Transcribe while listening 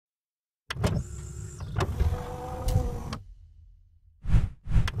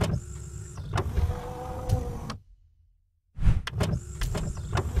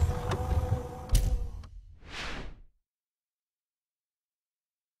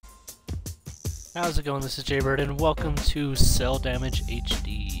How's it going? This is Jaybird, and welcome to Cel Damage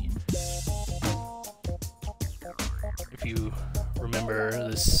HD. If you remember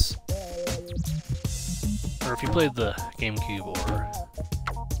this, or if you played the GameCube or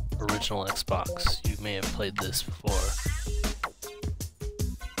original Xbox, you may have played this before.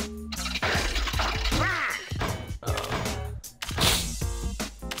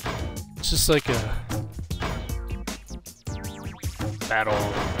 It's just like a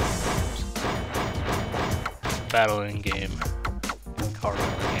battling game, car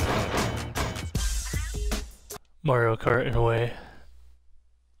racing game, kind of Mario Kart in a way.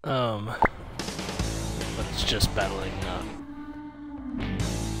 But it's just battling,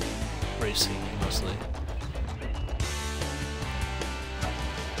 racing mostly.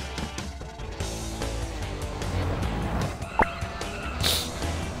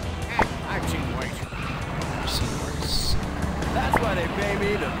 I've seen worse. That's why they pay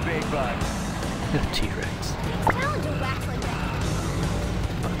me the big bucks. T-Rex. Challenge a wax like that.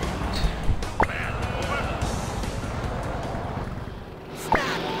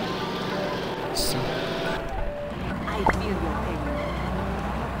 Stop. So, I feel your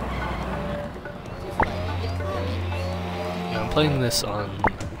pain. I'm playing this on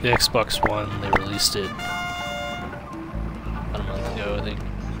the Xbox One. They released it about a month ago, I think.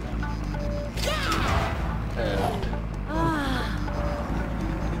 And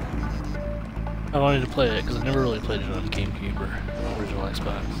I wanted to play it because I never really played it on GameCube or original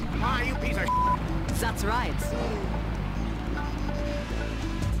Xbox. Ah, you piece of That's right.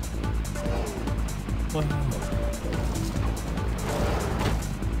 Wow.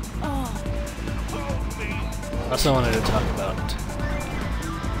 I also wanted to talk about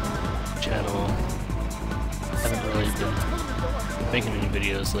the channel. I haven't really been making any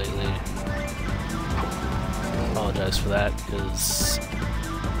videos lately. I apologize for that because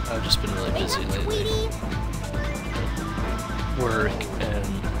I've just been really busy lately. Work and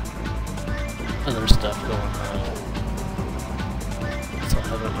other stuff going on. So I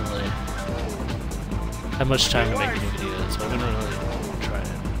haven't really had much time to make any videos. So I've been really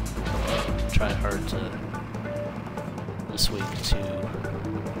try hard to this week to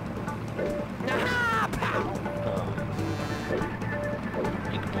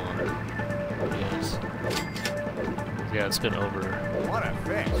make more videos. Yeah, it's been over. what a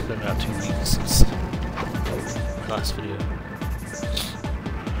fish. It's been about 2 weeks since last video.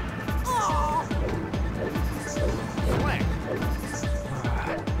 Slick.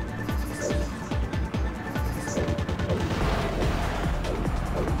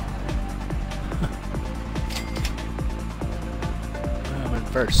 I'm in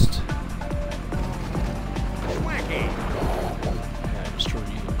first. Slicky. Yeah, I destroyed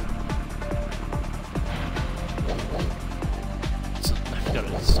you. I forgot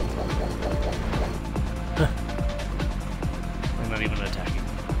it's. I'm not even attacking.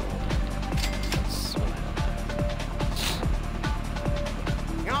 That's what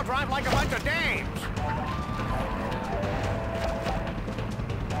Y'all drive like a bunch of dames.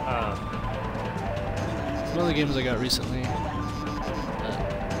 some other games I got recently. I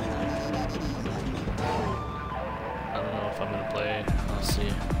don't know if I'm gonna play. I'll see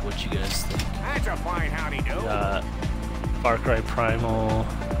what you guys think. That's a fine howdy-do. Far Cry Primal.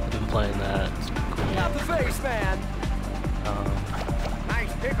 I've been playing that. It's cool. Not the face, man.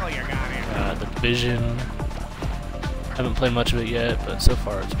 Nice pickle you got in. The Division. Haven't played much of it yet, but so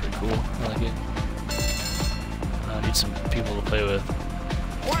far it's pretty cool. I like it. I need some people to play with.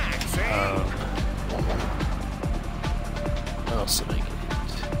 Wax, eh? What else did I get?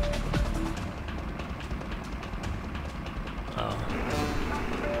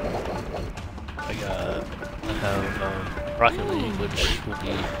 I have Rocket League, which will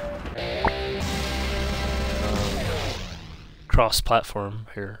be cross-platform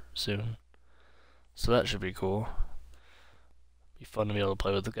here soon, so that should be cool. Be fun to be able to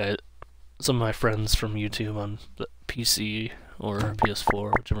play with some of my friends from YouTube on the PC or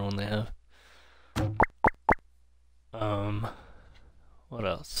PS4, whichever one they have. What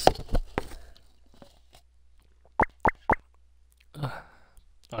else?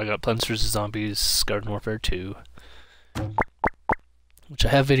 I got Plants vs. Zombies Garden Warfare 2, which I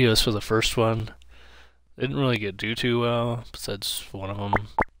have videos for the first one. They didn't really do too well, besides one of them,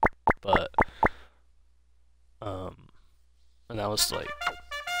 but and that was like,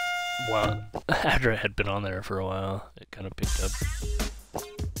 well, after I had been on there for a while, it kind of picked up.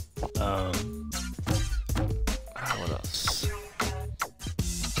 What else?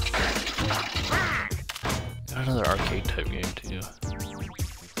 Got another arcade type game too.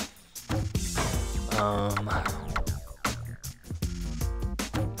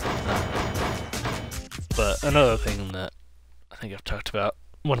 another thing that I think I've talked about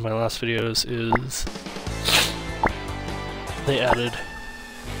in one of my last videos is they added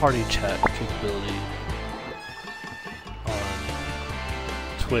party chat capability on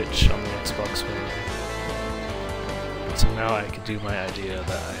Twitch on the Xbox One. So now I can do my idea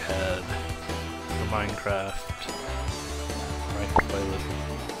that I had for Minecraft, where I can play with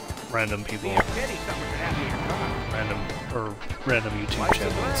random people, random YouTube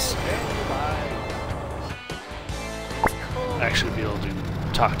channels. Actually be able to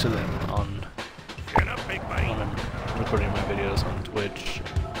talk to them on when I'm recording my videos on Twitch.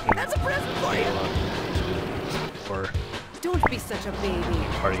 That's a present for you. Or Don't be such a baby.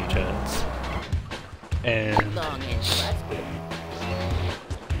 party chats. And Long and short.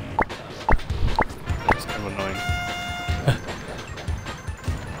 it's kind of annoying.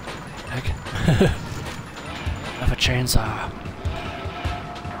 Heck. I have a chainsaw.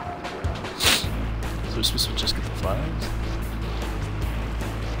 So we're supposed to just get the flags?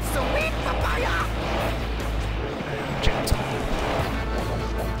 Sweet papaya. Chainsaw.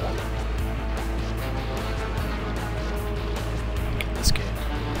 This game.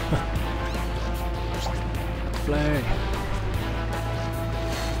 Flag.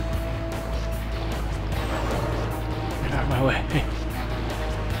 Get out of my way.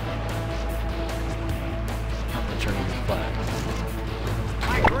 I'm returning the flag.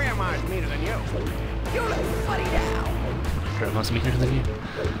 My grandma's meaner than you. You look funny now. Grandma's meaner than you.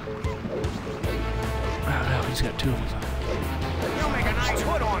 Oh no, he's got two of them. You'll make a nice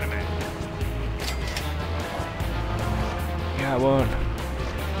hood ornament. Got one.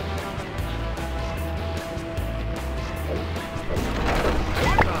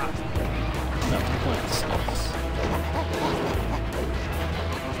 What the? No, points.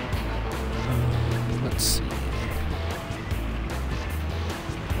 Let's see.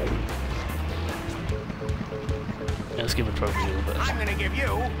 Yeah, let's give it a trophy a little bit. I'm gonna give you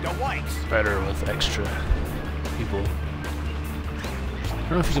the whites. Better with extra people. I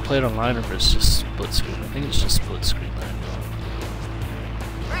don't know if you can play it online or if it's just split screen. I think it's just split screen right now.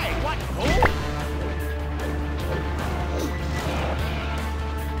 Hey, what, fool?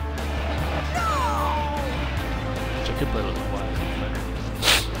 Which I could play with a while.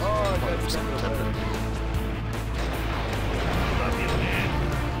 Oh, that's love you, man.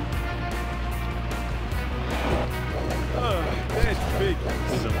 Oh, that's big.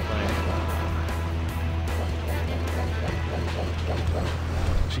 We've been playing.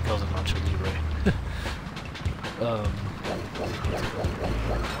 She calls it Nacho Libre.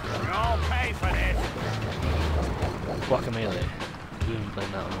 You all pay for this. Guacamelee. We haven't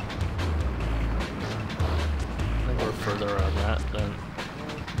played that one. I think we're further on that than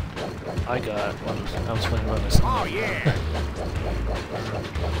I got when I was playing by myself. Oh, yeah.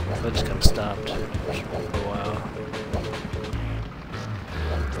 I just kind of stopped for a while.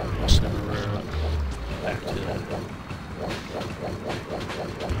 Just never really went back to it.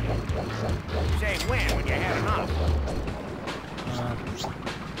 Say when you had enough.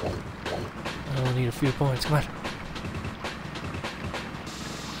 I only need a few points. Come on.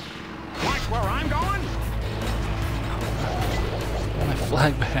 Watch where I'm going. My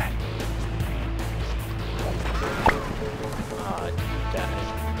flag back. Ah, I died.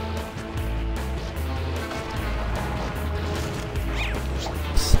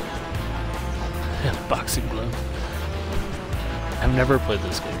 Boxing glove. I've never played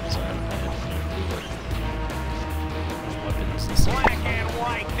this game, so I have no clue what weapons and stuff. Black and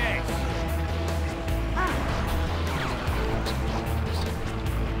white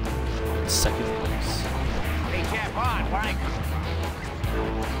this. Second place. Hey, Jeff on, where I come from.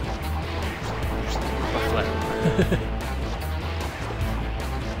 Flag.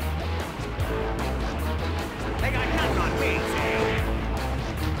 They got nothing on me, Cel.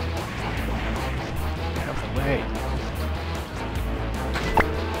 Get out of the way.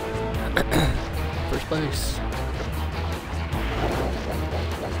 First place.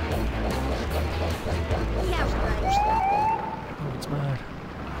 Oh, it's mine.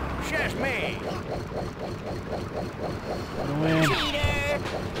 Just me. I'm gonna win.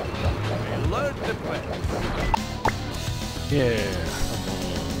 And load the clip. Yeah.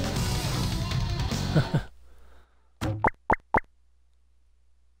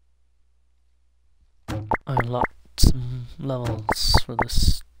 I unlocked some levels for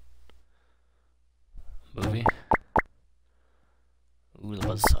this movie. Ooh, the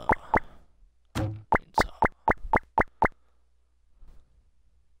buzzsaw. Chainsaw.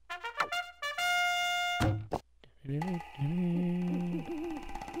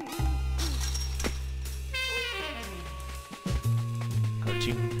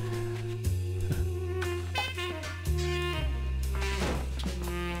 Cartoon.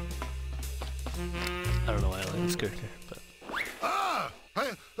 character, but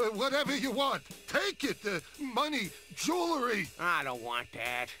Whatever you want. Take it. Money, jewelry. I don't want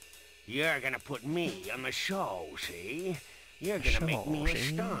that. You're gonna put me on the show, see? You're gonna make me a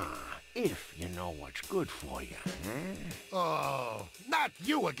star. If you know what's good for you. Oh, not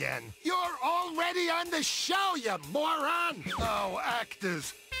you again. You're already on the show, you moron. Oh,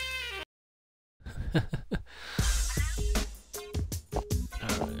 actors.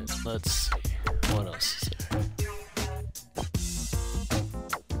 Alright, let's see. What else is there?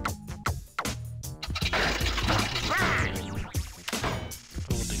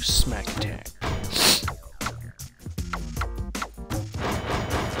 We'll do smack attack.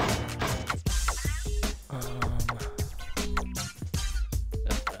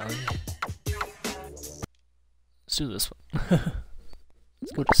 Let's do this one.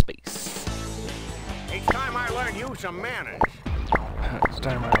 Let's go to space. It's time I learn you some manners. It's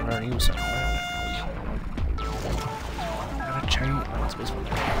time I learn you some manners. Gotta change. Oh, space one.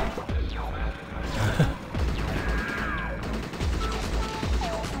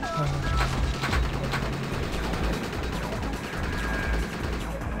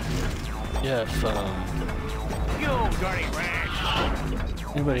 Yeah, if You dirty rat.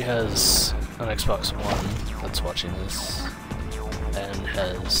 anybody has an Xbox One that's watching this and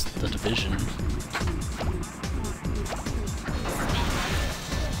has The Division, leave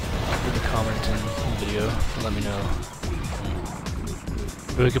a comment in the video and let me know.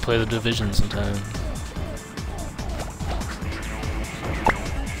 Maybe we could play The Division sometime.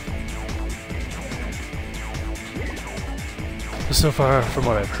 So far, from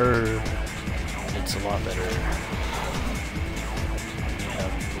what I've heard, it's a lot better when you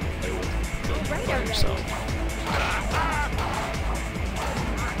have people to play with than by yourself.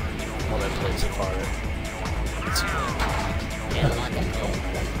 What I've played so far, it's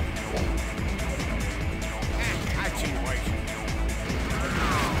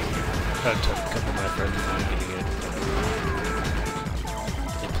I've told a couple of my friends that are getting it.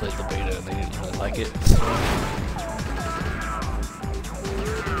 They played the beta and they didn't really like it, so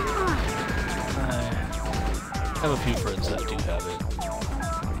I have a few friends that do have it.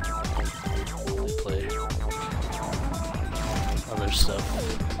 They play other stuff a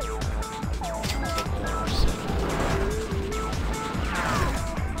bit more, so.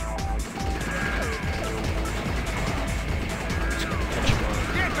 Just gonna catch one.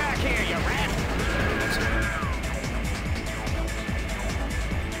 Get back here, you rat!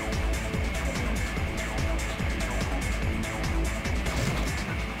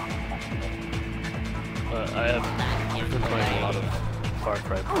 I have been playing a lot of Far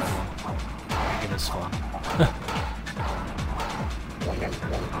Cry Primal, and it's fun.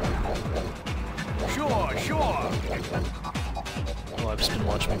 Sure. Well, I've just been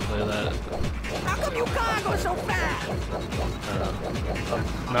watching me play that. How come you can't go so fast?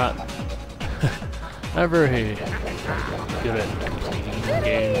 I'm not very good at completing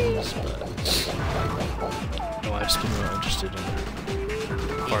games, but no, I've just been really interested in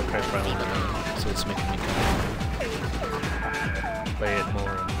Far Cry Primal now, so it's making me kind of play it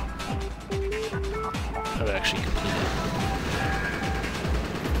more and try to actually complete it.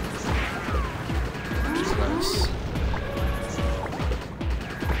 Which is nice.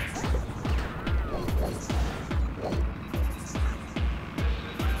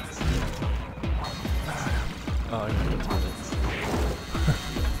 Oh, I didn't get through it.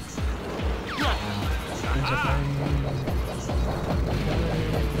 There's a fire.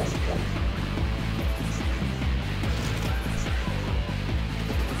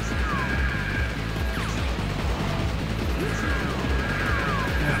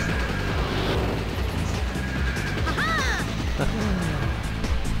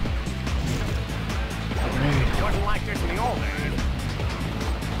 It wasn't like this in the old days.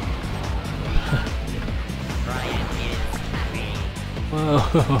 Whoa!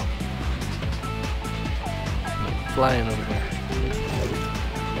 Flying over here.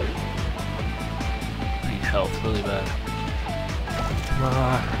 I need health really bad. Come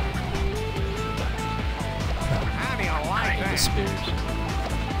on. How do you I like hate the that? spears.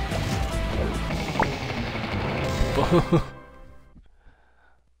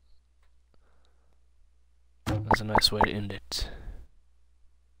 That's a nice way to end it.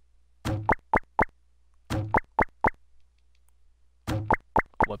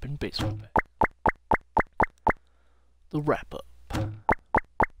 Weapon base weapon. The wrap up.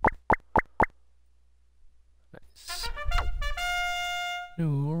 Nice.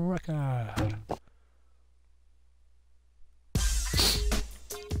 New record.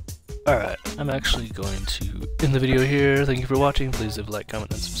 Alright, I'm actually going to end the video here. Thank you for watching. Please leave a like,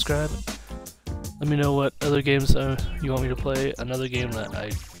 comment, and subscribe. Let me know what other games you want me to play. Another game that I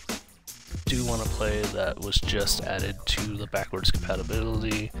do want to play that was just added to the backwards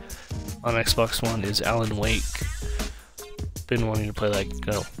compatibility on Xbox One is Alan Wake. Been wanting to play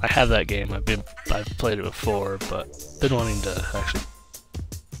I have that game. I've played it before, but been wanting to actually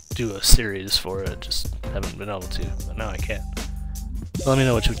do a series for it. Just haven't been able to, but now I can. Let me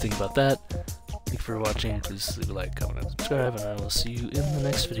know what you think about that. Thank you for watching. Please leave a like, comment, and subscribe, and I will see you in the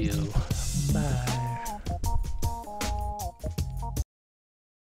next video. Bye.